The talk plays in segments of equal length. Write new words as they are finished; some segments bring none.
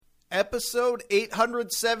Episode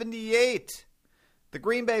 878. The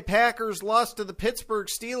Green Bay Packers lost to the Pittsburgh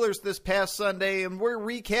Steelers this past Sunday, and we're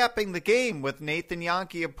recapping the game with Nathan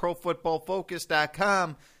Jahnke of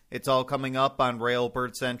ProFootballFocus.com. It's all coming up on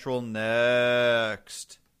Railbird Central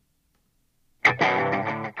next.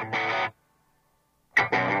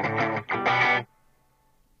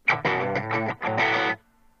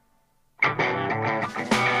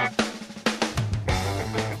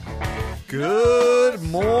 Good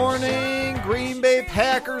morning, Green Bay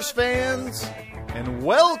Packers fans, and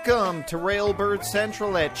welcome to Railbird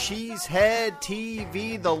Central at Cheesehead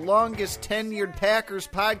TV, the longest tenured Packers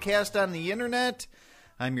podcast on the internet.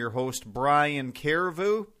 I'm your host, Brian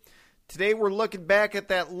Carvu. Today we're looking back at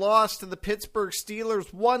that loss to the Pittsburgh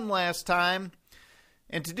Steelers one last time,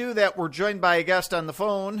 and to do that we're joined by a guest on the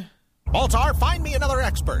phone. Baltar, find me another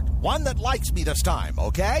expert, one that likes me this time,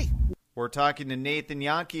 okay? We're talking to Nathan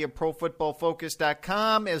Jahnke of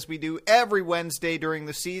ProFootballFocus.com as we do every Wednesday during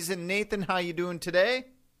the season. Nathan, how you doing today?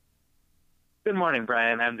 Good morning,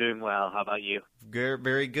 Brian. I'm doing well. How about you?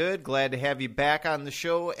 Very good. Glad to have you back on the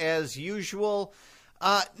show as usual.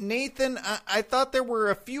 Nathan, I thought there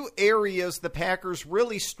were a few areas the Packers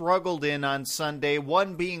really struggled in on Sunday,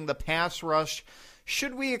 one being the pass rush.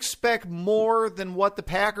 Should we expect more than what the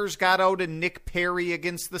Packers got out of Nick Perry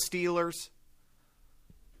against the Steelers?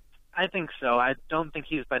 I think so. I don't think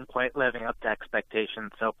he's been quite living up to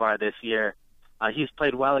expectations so far this year. He's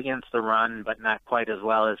played well against the run, but not quite as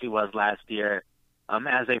well as he was last year.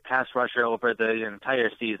 As a pass rusher over the entire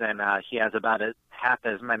season, he has about half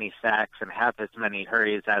as many sacks and half as many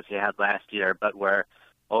hurries as he had last year, but we're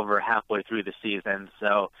over halfway through the season,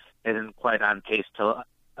 so isn't quite on pace to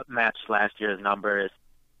match last year's numbers.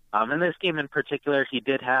 In this game in particular, he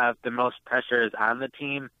did have the most pressures on the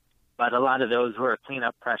team, but a lot of those were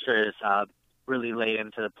cleanup pressures really late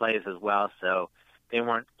into the plays as well, so they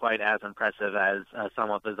weren't quite as impressive as some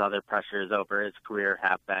of his other pressures over his career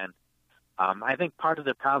have been. I think part of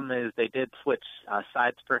the problem is they did switch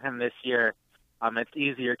sides for him this year. It's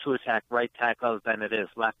easier to attack right tackles than it is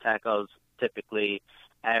left tackles typically,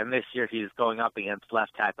 and this year he's going up against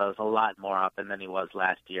left tackles a lot more often than he was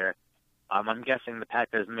last year. I'm guessing the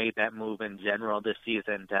Packers made that move in general this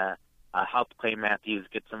season to help Clay Matthews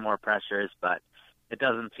get some more pressures, but it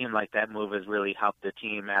doesn't seem like that move has really helped the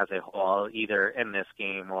team as a whole, either in this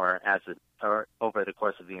game or over the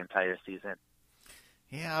course of the entire season.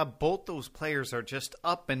 Yeah, both those players are just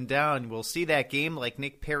up and down. We'll see that game like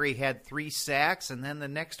Nick Perry had 3 sacks, and then the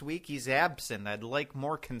next week he's absent. I'd like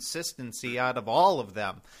more consistency out of all of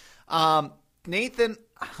them. Nathan,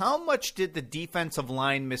 how much did the defensive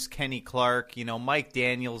line miss Kenny Clark? You know, Mike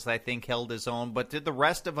Daniels, I think, held his own, but did the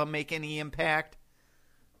rest of them make any impact?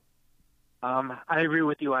 I agree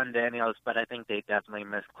with you on Daniels, but I think they definitely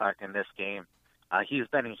missed Clark in this game. He's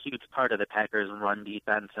been a huge part of the Packers' run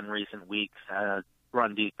defense in recent weeks,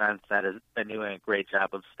 run defense that has been doing a great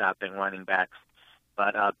job of stopping running backs.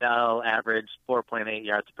 But Bell averaged 4.8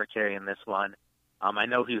 yards per carry in this one. I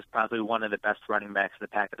know he's probably one of the best running backs the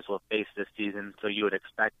Packers will face this season, so you would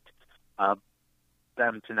expect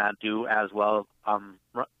them to not do as well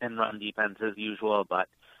in run defense as usual. But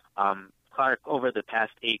Clark, over the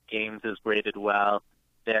past 8 games, has graded well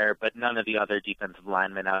there, but none of the other defensive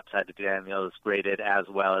linemen outside of Daniels graded as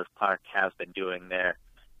well as Clark has been doing there.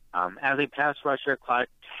 As a pass rusher, Clark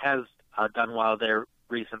has done well there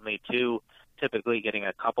recently, too, typically getting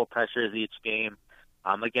a couple pressures each game.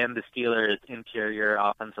 Again, the Steelers' interior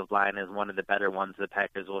offensive line is one of the better ones the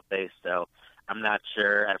Packers will face, so I'm not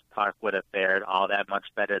sure if Clark would have fared all that much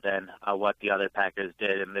better than what the other Packers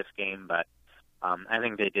did in this game, but I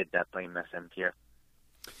think they did definitely miss him here.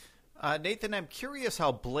 Nathan, I'm curious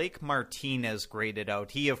how Blake Martinez graded out.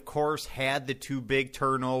 He, of course, had the 2 big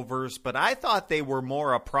turnovers, but I thought they were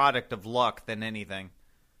more a product of luck than anything.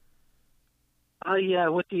 Yeah,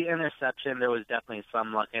 with the interception, there was definitely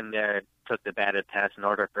some luck in there. It took the batted pass in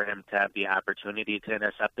order for him to have the opportunity to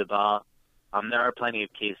intercept the ball. There are plenty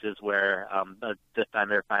of cases where the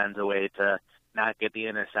defender finds a way to not get the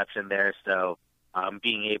interception there, so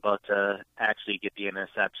being able to actually get the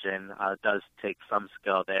interception does take some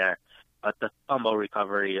skill there. But the fumble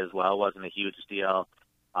recovery as well wasn't a huge deal.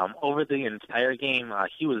 Over the entire game,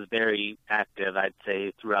 he was very active, I'd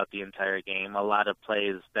say, throughout the entire game. A lot of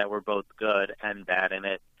plays that were both good and bad in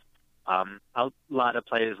it. A lot of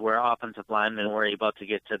plays where offensive linemen were able to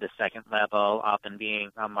get to the second level, often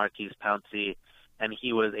being Marquise Pouncey, and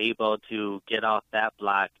he was able to get off that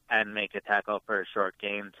block and make a tackle for a short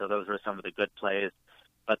gain. So those were some of the good plays.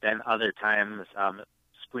 But then other times,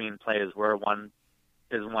 screen plays were one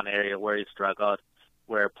area where he struggled,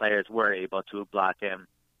 where players were able to block him.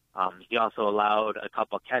 He also allowed a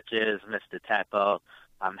couple catches, missed a tackle,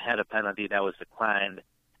 had a penalty that was declined.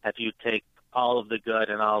 If you take all of the good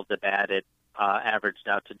and all of the bad, it averaged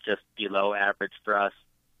out to just below average for us.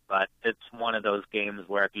 But it's one of those games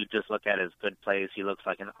where if you just look at his good plays, he looks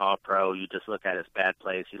like an all-pro. You just look at his bad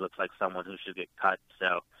plays, he looks like someone who should get cut.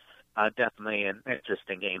 So definitely an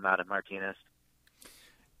interesting game out of Martinez.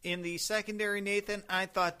 In the secondary, Nathan, I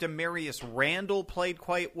thought Demarius Randall played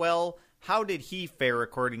quite well. How did he fare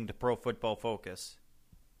according to Pro Football Focus?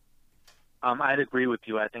 I'd agree with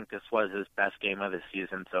you. I think this was his best game of the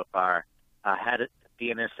season so far. Had the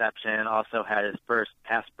interception, also had his first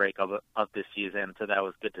pass break of the season, so that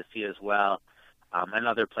was good to see as well.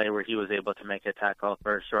 Another play where he was able to make a tackle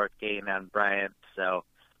for a short gain on Bryant. So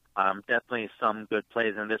definitely some good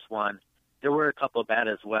plays in this one. There were a couple bad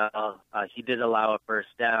as well. He did allow a first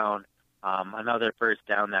down, another first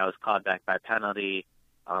down that was called back by penalty,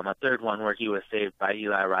 a third one where he was saved by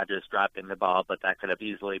Eli Rogers dropping the ball, but that could have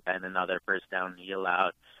easily been another first down he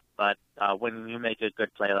allowed. But when you make a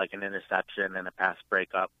good play like an interception and a pass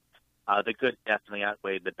breakup, the good definitely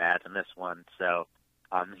outweighed the bad in this one. So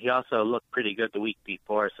he also looked pretty good the week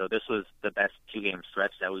before, so this was the best two-game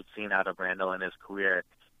stretch that we've seen out of Randall in his career.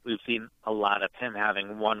 We've seen a lot of him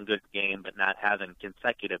having one good game but not having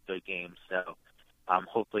consecutive good games. So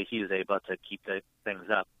hopefully he's able to keep the things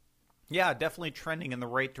up. Yeah, definitely trending in the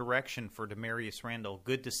right direction for Demarius Randall.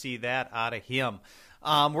 Good to see that out of him.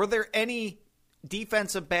 Were there any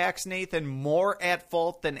defensive backs, Nathan, more at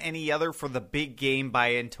fault than any other for the big game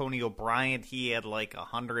by Antonio Bryant? He had like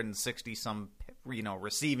 160-some,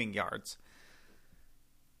 receiving yards.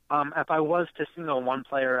 If I was to single one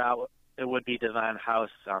player out, it would be Devon House.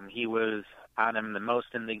 He was on him the most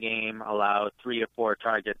in the game, allowed 3 or 4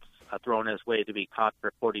 targets thrown his way to be caught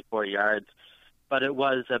for 44 yards. But it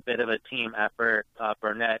was a bit of a team effort.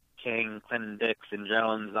 Burnett, King, Clinton Dix, and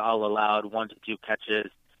Jones all allowed 1 to 2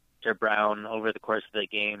 catches to Brown over the course of the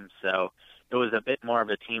game. So it was a bit more of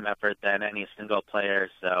a team effort than any single player.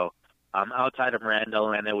 So outside of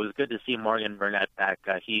Randall, and it was good to see Morgan Burnett back.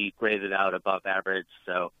 He graded out above average.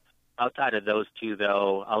 So outside of those two,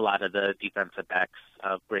 though, a lot of the defensive backs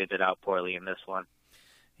graded out poorly in this one.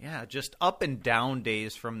 Yeah, just up and down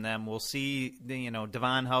days from them. We'll see,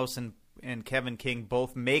 Devon House and Kevin King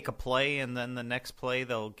both make a play, and then the next play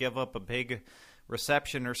they'll give up a big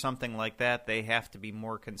reception or something like that. They have to be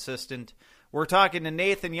more consistent. We're talking to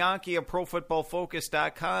Nathan Jahnke of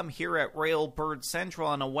ProFootballFocus.com here at Railbird Central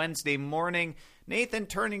on a Wednesday morning. Nathan,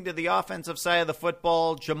 turning to the offensive side of the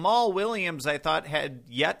football, Jamal Williams, I thought, had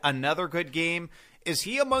yet another good game. Is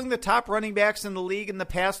he among the top running backs in the league in the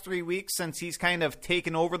past 3 weeks since he's kind of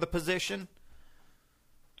taken over the position?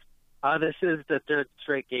 This is the third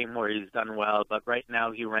straight game where he's done well, but right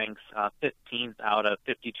now he ranks 15th out of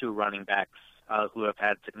 52 running backs who have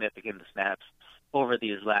had significant snaps over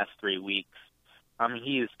these last 3 weeks.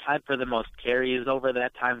 He's tied for the most carries over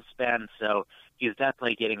that time span, so he's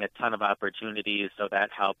definitely getting a ton of opportunities, so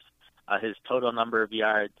that helps his total number of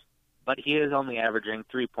yards. But he is only averaging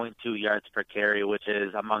 3.2 yards per carry, which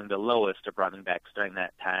is among the lowest of running backs during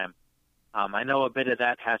that time. I know a bit of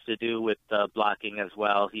that has to do with the blocking as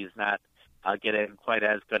well. He's not getting quite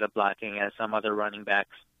as good at blocking as some other running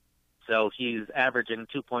backs. So he's averaging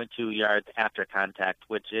 2.2 yards after contact,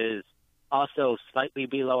 which is also slightly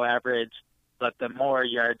below average. But the more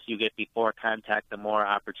yards you get before contact, the more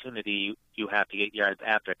opportunity you have to get yards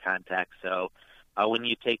after contact. So when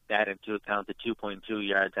you take that into account, the 2.2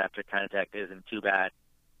 yards after contact isn't too bad.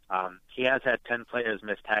 He has had 10 players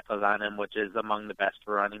miss tackles on him, which is among the best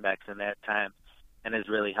for running backs in that time, and has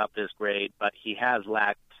really helped his grade. But he has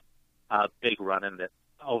lacked a big run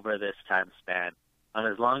over this time span.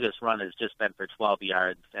 His longest run has just been for 12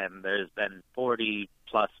 yards, and there's been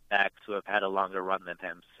 40-plus backs who have had a longer run than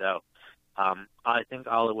him. So I think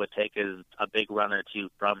all it would take is a big run or two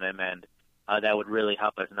from him, and that would really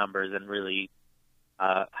help his numbers and really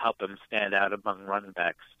help him stand out among running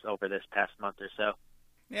backs over this past month or so.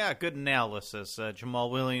 Yeah, good analysis. Jamal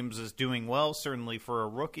Williams is doing well, certainly for a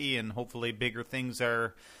rookie, and hopefully bigger things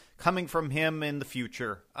are coming from him in the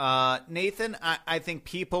future. Nathan, I think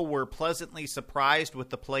people were pleasantly surprised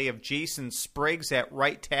with the play of Jason Spriggs at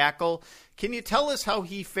right tackle. Can you tell us how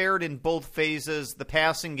he fared in both phases, the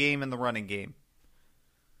passing game and the running game?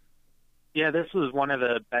 Yeah, this was one of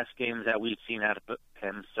the best games that we've seen out of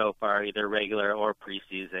him so far, either regular or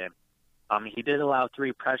preseason. He did allow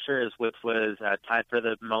 3 pressures, which was tied for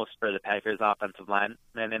the most for the Packers offensive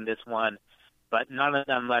linemen in this one, but none of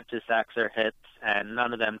them led to sacks or hits, and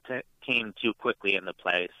none of them came too quickly in the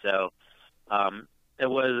play. So it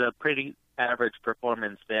was a pretty average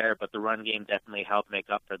performance there, but the run game definitely helped make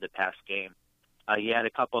up for the pass game. He had a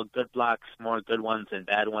couple of good blocks, more good ones than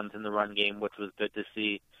bad ones in the run game, which was good to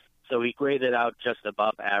see. So he graded out just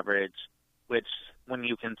above average, which when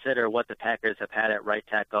you consider what the Packers have had at right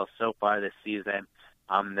tackle so far this season,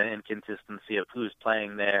 the inconsistency of who's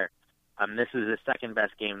playing there, this is the second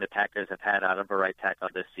best game the Packers have had out of a right tackle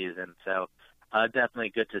this season. So definitely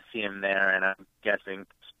good to see him there, and I'm guessing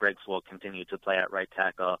Spriggs will continue to play at right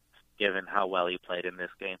tackle given how well he played in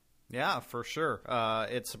this game. Yeah, for sure.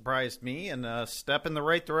 It surprised me, and a step in the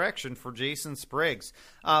right direction for Jason Spriggs.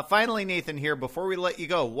 Finally, Nathan, here, before we let you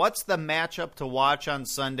go, what's the matchup to watch on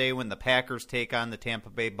Sunday when the Packers take on the Tampa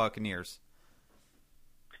Bay Buccaneers?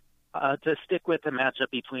 To stick with the matchup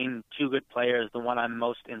between two good players, the one I'm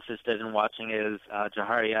most interested in watching is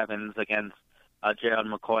Jahari Evans against Gerald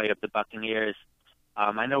McCoy of the Buccaneers.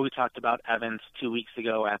 I know we talked about Evans 2 weeks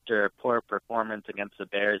ago after a poor performance against the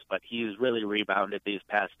Bears, but he's really rebounded these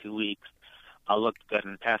past 2 weeks. Looked good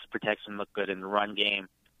in pass protection, looked good in the run game.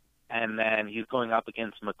 And then he's going up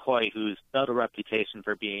against McCoy, who's built a reputation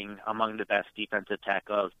for being among the best defensive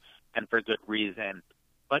tackles, and for good reason.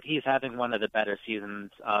 But he's having one of the better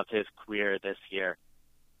seasons of his career this year.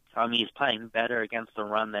 He's playing better against the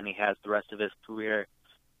run than he has the rest of his career.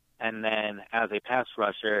 And then as a pass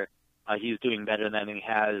rusher, he's doing better than he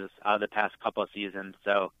has the past couple of seasons.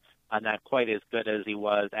 So not quite as good as he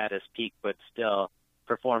was at his peak, but still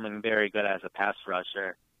performing very good as a pass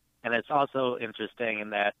rusher. And it's also interesting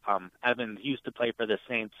in that Evans used to play for the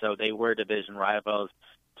Saints, so they were division rivals,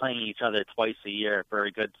 playing each other twice a year for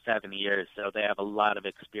a good 7 years. So they have a lot of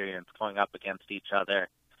experience going up against each other.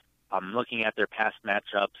 Looking at their past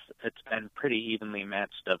matchups, it's been pretty evenly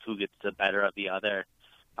matched of who gets the better of the other.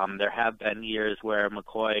 There have been years where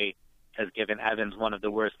McCoy has given Evans one of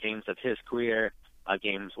the worst games of his career,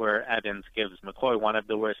 games where Evans gives McCoy one of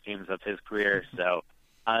the worst games of his career. So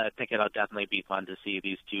I think it'll definitely be fun to see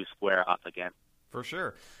these two square off again. For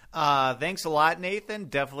sure. Thanks a lot, Nathan.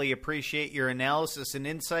 Definitely appreciate your analysis and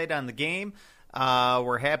insight on the game.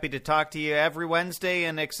 We're happy to talk to you every Wednesday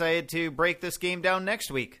and excited to break this game down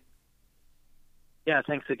next week. Yeah,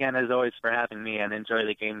 thanks again, as always, for having me, and enjoy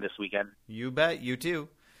the game this weekend. You bet. You too.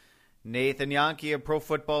 Nathan Jahnke of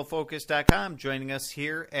ProFootballFocus.com joining us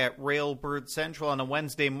here at Railbird Central on a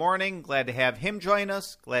Wednesday morning. Glad to have him join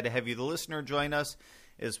us. Glad to have you, the listener, join us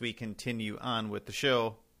as we continue on with the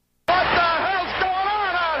show. What the hell's going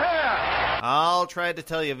on out here? I'll try to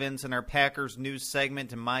tell you, Vince, in our Packers news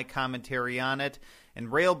segment and my commentary on it. And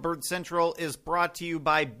Railbird Central is brought to you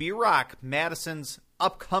by Bierock, Madison's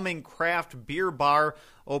upcoming craft beer bar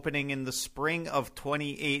opening in the spring of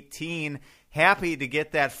 2018. Happy to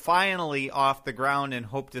get that finally off the ground and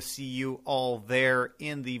hope to see you all there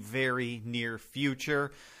in the very near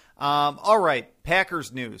future. All right,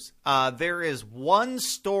 Packers news. There is one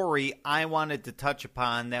story I wanted to touch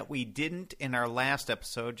upon that we didn't in our last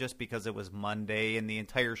episode just because it was Monday and the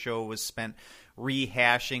entire show was spent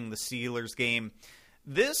rehashing the Steelers game.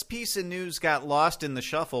 This piece of news got lost in the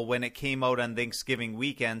shuffle when it came out on Thanksgiving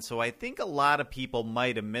weekend, so I think a lot of people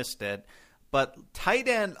might have missed it. But tight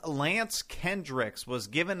end Lance Kendricks was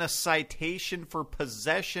given a citation for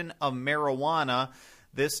possession of marijuana.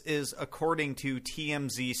 This is according to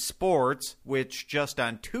TMZ Sports, which just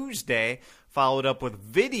on Tuesday followed up with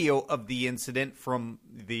video of the incident from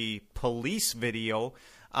the police video.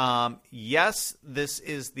 Yes, this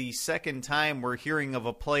is the second time we're hearing of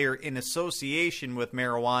a player in association with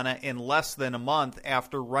marijuana in less than a month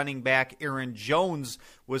after running back Aaron Jones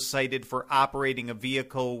was cited for operating a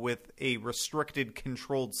vehicle with a restricted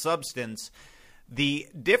controlled substance. The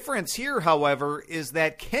difference here, however, is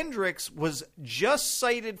that Kendricks was just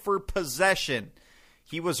cited for possession.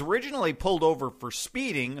 He was originally pulled over for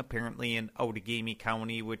speeding, apparently in Outagamie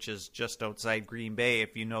County, which is just outside Green Bay,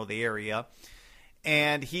 if you know the area.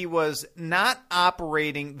 And he was not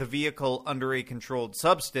operating the vehicle under a controlled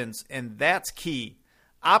substance, and that's key.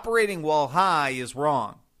 Operating while high is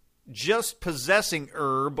wrong. Just possessing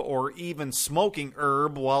herb or even smoking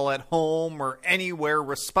herb while at home or anywhere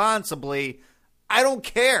responsibly, I don't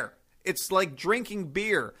care. It's like drinking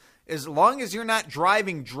beer. As long as you're not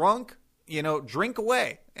driving drunk, drink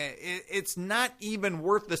away. It's not even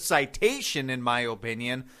worth the citation, in my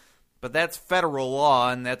opinion, but that's federal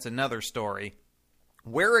law, and that's another story.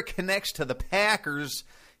 Where it connects to the Packers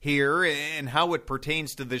here and how it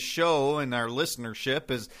pertains to this show and our listenership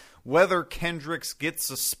is whether Kendricks gets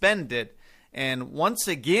suspended. And once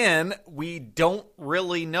again, we don't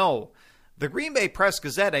really know. The Green Bay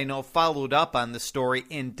Press-Gazette, I know, followed up on the story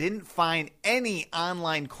and didn't find any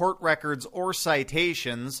online court records or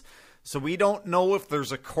citations, so we don't know if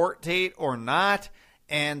there's a court date or not.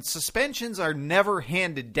 And suspensions are never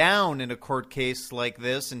handed down in a court case like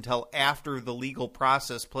this until after the legal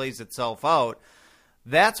process plays itself out.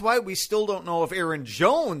 That's why we still don't know if Aaron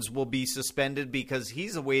Jones will be suspended, because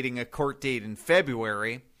he's awaiting a court date in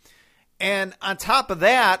February. And on top of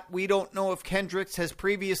that, we don't know if Kendricks has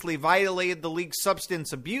previously violated the league's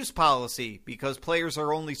substance abuse policy, because players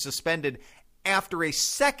are only suspended after a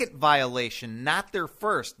second violation, not their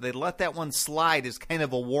first. They let that one slide as kind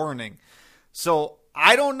of a warning. So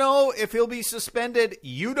I don't know if he'll be suspended.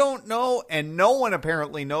 You don't know, and no one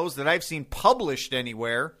apparently knows that I've seen published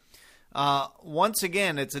anywhere. Once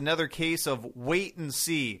again, it's another case of wait and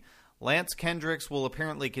see. Lance Kendricks will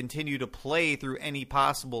apparently continue to play through any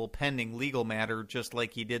possible pending legal matter, just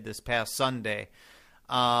like he did this past Sunday.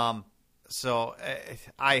 So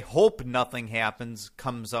I hope nothing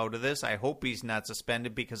comes out of this. I hope he's not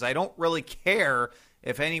suspended, because I don't really care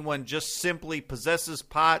if anyone just simply possesses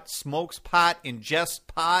pot, smokes pot, ingests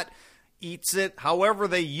pot, eats it, however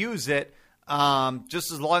they use it.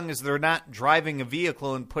 Just as long as they're not driving a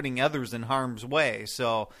vehicle and putting others in harm's way.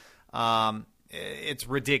 So it's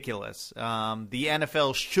ridiculous. The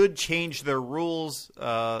NFL should change their rules.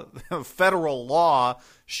 Federal law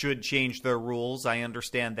should change their rules. I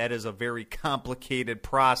understand that is a very complicated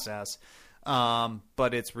process,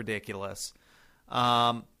 but it's ridiculous.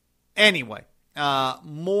 Anyway,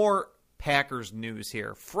 more Packers news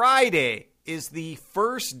here. Friday is the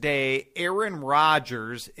first day Aaron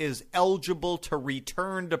Rodgers is eligible to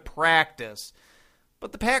return to practice.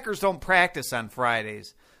 But the Packers don't practice on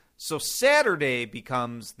Fridays. So Saturday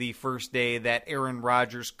becomes the first day that Aaron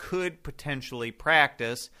Rodgers could potentially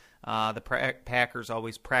practice. The Packers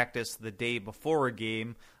always practice the day before a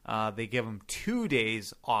game. They give him 2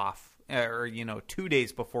 days off, 2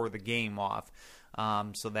 days before the game off.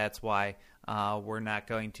 So that's why we're not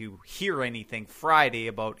going to hear anything Friday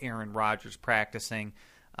about Aaron Rodgers practicing,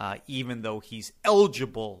 even though he's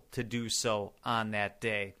eligible to do so on that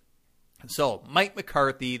day. So Mike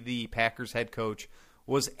McCarthy, the Packers head coach,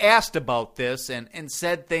 was asked about this and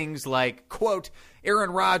said things like, quote,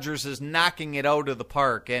 Aaron Rodgers is knocking it out of the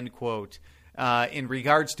park, end quote, in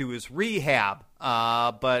regards to his rehab.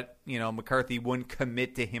 But, McCarthy wouldn't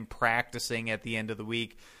commit to him practicing at the end of the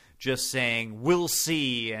week, just saying, we'll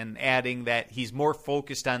see, and adding that he's more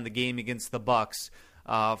focused on the game against the Bucs,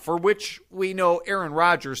 for which we know Aaron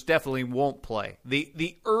Rodgers definitely won't play.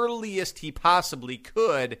 The earliest he possibly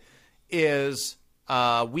could is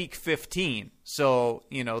week 15. So,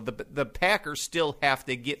 the Packers still have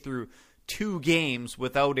to get through 2 games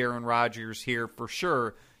without Aaron Rodgers here for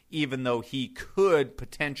sure, even though he could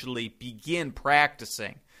potentially begin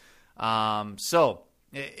practicing. So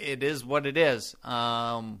it is what it is.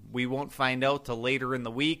 We won't find out till later in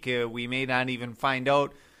the week. We may not even find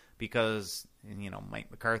out because,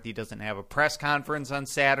 Mike McCarthy doesn't have a press conference on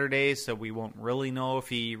Saturday, so we won't really know if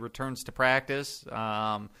he returns to practice.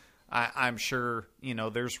 I'm sure,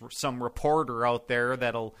 there's some reporter out there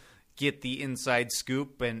that'll get the inside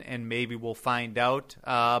scoop and maybe we'll find out.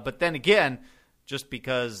 But then again, just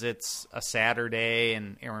because it's a Saturday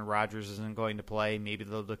and Aaron Rodgers isn't going to play, maybe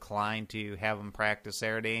they'll decline to have him practice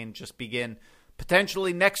Saturday and just begin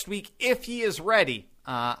potentially next week if he is ready.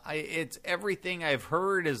 It's everything I've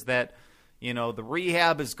heard is that, the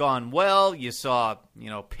rehab has gone well. You saw,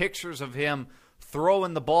 pictures of him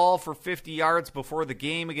throwing the ball for 50 yards before the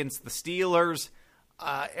game against the Steelers.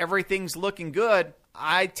 Everything's looking good.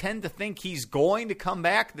 I tend to think he's going to come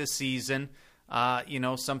back this season.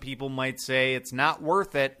 Some people might say it's not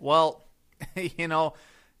worth it. Well,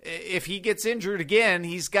 if he gets injured again,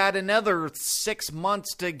 he's got another 6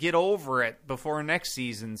 months to get over it before next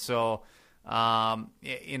season. So, I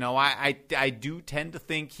do tend to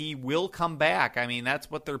think he will come back. I mean, that's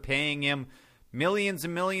what they're paying him millions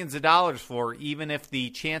and millions of dollars for, even if the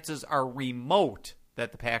chances are remote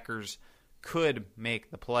that the Packers could make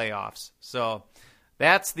the playoffs. So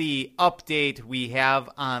that's the update we have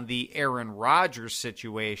on the Aaron Rodgers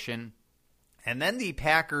situation. And then the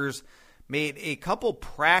Packers made a couple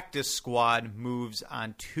practice squad moves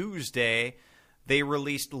on Tuesday. They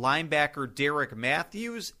released linebacker Derek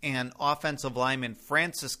Matthews and offensive lineman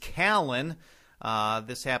Francis Callen.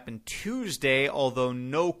 This happened Tuesday, although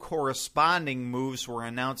no corresponding moves were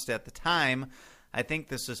announced at the time. I think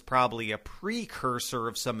this is probably a precursor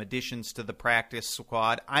of some additions to the practice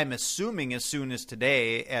squad. I'm assuming as soon as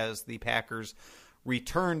today, as the Packers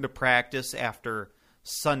return to practice after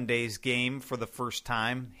Sunday's game for the first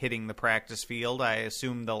time hitting the practice field. I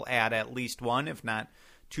assume they'll add at least one, if not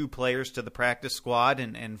 2 players to the practice squad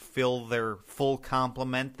and fill their full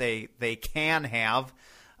complement they can have.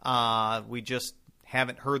 We just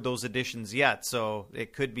haven't heard those additions yet, so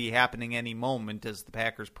it could be happening any moment as the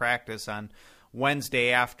Packers practice on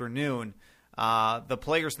Wednesday afternoon. The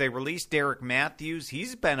players they released, Derek Matthews,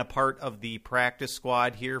 he's been a part of the practice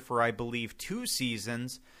squad here for, I believe, 2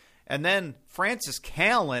 seasons. And then Francis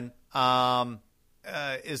Callen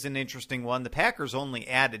is an interesting one. The Packers only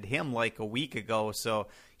added him like a week ago, so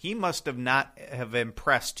he must have not have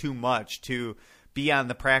impressed too much to be on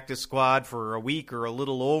the practice squad for a week or a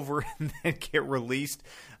little over and then get released.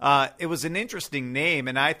 It was an interesting name,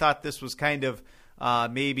 and I thought this was kind of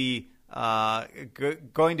maybe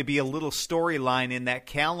going to be a little storyline in that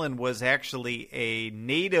Callen was actually a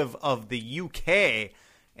native of the UK,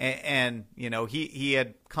 and you know, he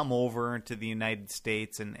had come over into the United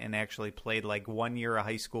States and actually played like 1 year of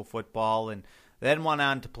high school football, and then went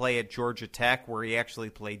on to play at Georgia Tech, where he actually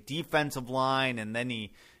played defensive line, and then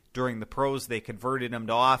during the pros, they converted him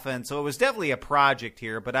to offense. So it was definitely a project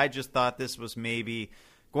here, but I just thought this was maybe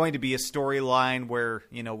going to be a storyline where,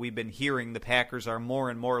 you know, we've been hearing the Packers are more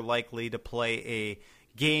and more likely to play a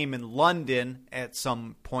game in London at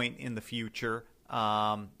some point in the future,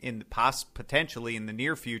 potentially in the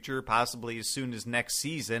near future, possibly as soon as next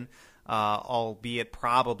season, albeit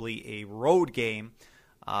probably a road game.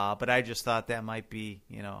 But I just thought that might be,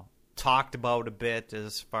 you know, talked about a bit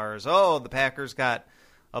as far as, the Packers got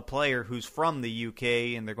a player who's from the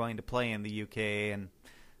UK and they're going to play in the UK, and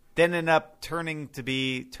didn't end up turning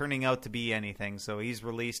out to be anything. So he's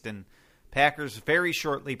released, and Packers very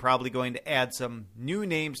shortly probably going to add some new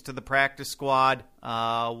names to the practice squad.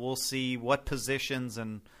 We'll see what positions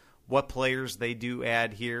and what players they do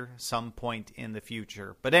add here some point in the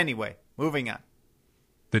future. But anyway, moving on.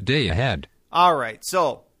 The day ahead. All right,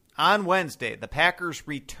 so on Wednesday, the Packers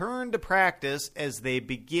return to practice as they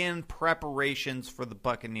begin preparations for the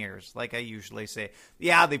Buccaneers. Like I usually say,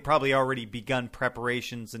 yeah, they've probably already begun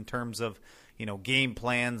preparations in terms of, you know, game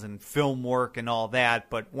plans and film work and all that,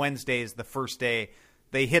 but Wednesday is the first day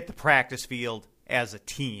they hit the practice field as a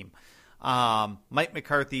team. Mike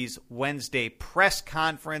McCarthy's Wednesday press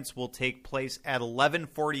conference will take place at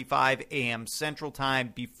 11:45 a.m. Central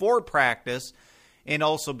Time before practice, and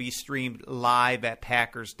also be streamed live at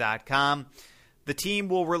Packers.com. The team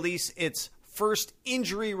will release its first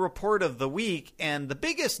injury report of the week, and the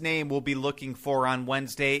biggest name we'll be looking for on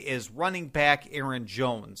Wednesday is running back Aaron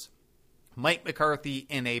Jones. Mike McCarthy,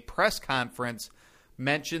 in a press conference,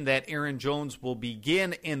 mentioned that Aaron Jones will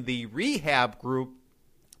begin in the rehab group,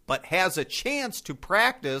 but has a chance to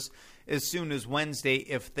practice as soon as Wednesday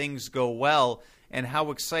if things go well. And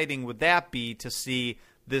how exciting would that be to see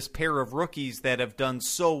this pair of rookies that have done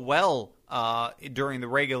so well during the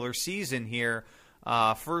regular season here.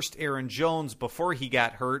 First, Aaron Jones before he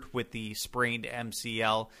got hurt with the sprained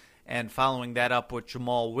MCL, and following that up with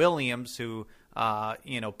Jamal Williams, who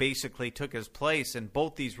basically took his place. And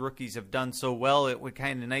both these rookies have done so well. It would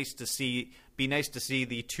be nice to see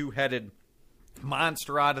the two-headed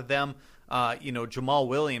monster out of them. Jamal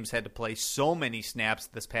Williams had to play so many snaps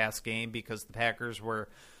this past game because the Packers were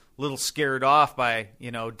little scared off by,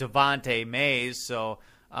 Devontae Mays. So,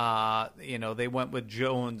 they went with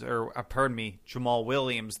Jamal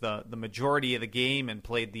Williams the majority of the game and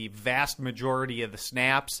played the vast majority of the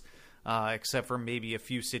snaps, except for maybe a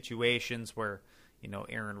few situations where,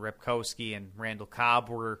 Aaron Ripkowski and Randall Cobb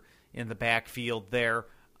were in the backfield there.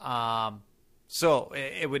 So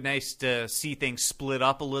it would be nice to see things split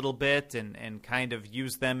up a little bit and kind of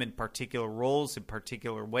use them in particular roles, in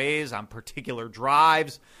particular ways, on particular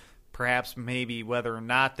drives. Perhaps maybe whether or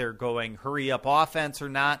not they're going hurry-up offense or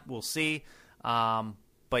not, we'll see.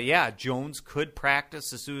 But yeah, Jones could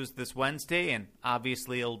practice as soon as this Wednesday, and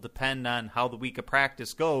obviously it'll depend on how the week of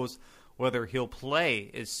practice goes, whether he'll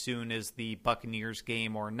play as soon as the Buccaneers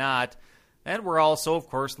game or not. And we're also, of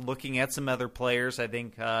course, looking at some other players. I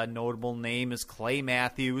think a notable name is Clay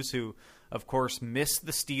Matthews, who, of course, missed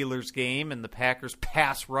the Steelers game, and the Packers'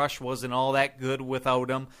 pass rush wasn't all that good without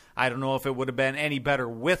him. I don't know if it would have been any better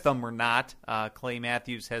with him or not. Clay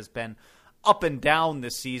Matthews has been up and down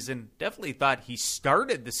this season. Definitely thought he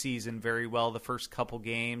started the season very well the first couple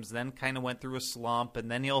games, then kind of went through a slump, and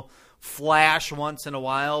then he'll flash once in a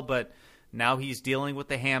while, but now he's dealing with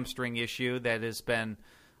the hamstring issue that has been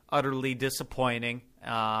utterly disappointing,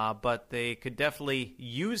 but they could definitely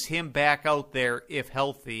use him back out there if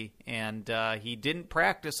healthy, and he didn't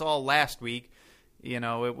practice all last week.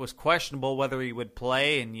 It was questionable whether he would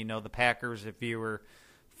play, and, the Packers, if you were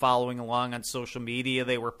following along on social media,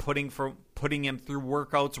 they were putting him through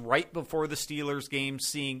workouts right before the Steelers game,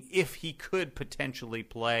 seeing if he could potentially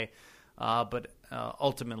play, but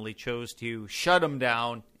ultimately chose to shut him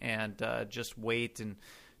down and just wait and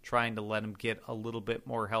trying to let him get a little bit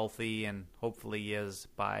more healthy, and hopefully he is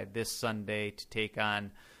by this Sunday to take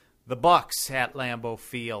on the Bucs at Lambeau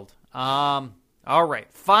Field. All right,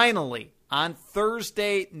 finally, on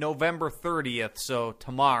Thursday, November 30th, so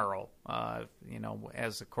tomorrow,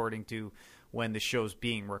 as according to when the show's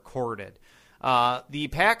being recorded, the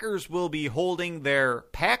Packers will be holding their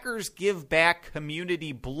Packers Give Back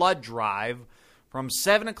Community Blood Drive from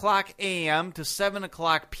 7 o'clock a.m. to 7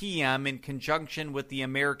 o'clock p.m. in conjunction with the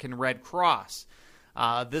American Red Cross.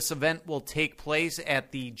 This event will take place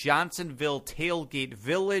at the Johnsonville Tailgate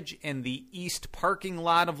Village in the east parking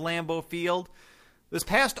lot of Lambeau Field. This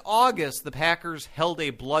past August, the Packers held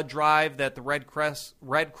a blood drive that the Red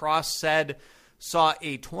Cross said saw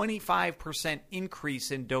a 25% increase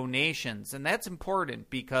in donations. And that's important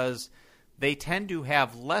because they tend to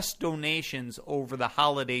have less donations over the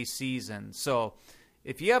holiday season. So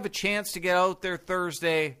if you have a chance to get out there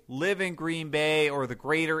Thursday, live in Green Bay or the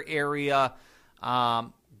greater area,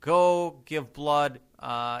 go give blood.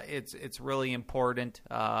 It's really important.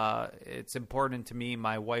 It's important to me.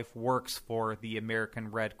 My wife works for the American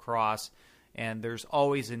Red Cross, and there's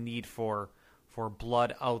always a need for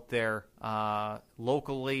blood out there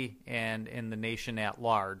locally and in the nation at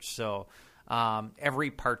large. So every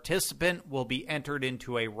participant will be entered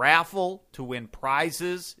into a raffle to win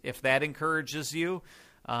prizes, if that encourages you.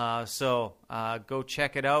 So go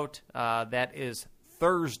check it out. That is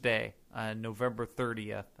Thursday, November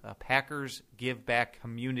 30th, Packers Give Back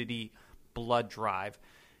Community Blood Drive.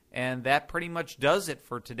 And that pretty much does it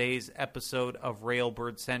for today's episode of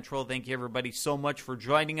Railbird Central. Thank you, everybody, so much for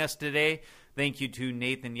joining us today. Thank you to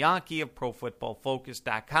Nathan Yankee of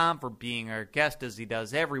ProFootballFocus.com for being our guest, as he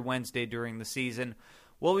does every Wednesday during the season.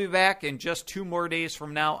 We'll be back in just 2 more days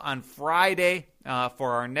from now on Friday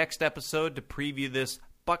for our next episode to preview this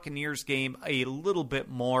Buccaneers game a little bit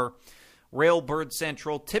more. Railbird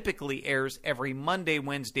Central typically airs every Monday,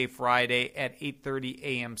 Wednesday, Friday at 8:30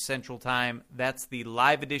 a.m. Central Time. That's the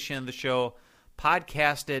live edition of the show,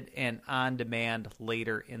 podcasted and on demand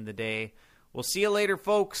later in the day. We'll see you later,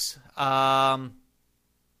 folks. Have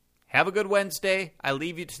a good Wednesday. I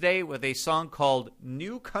leave you today with a song called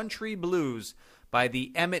New Country Blues by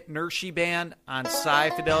the Emmett Nershi Band on Sci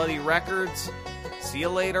Fidelity Records. See you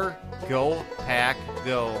later. Go Pack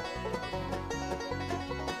Go.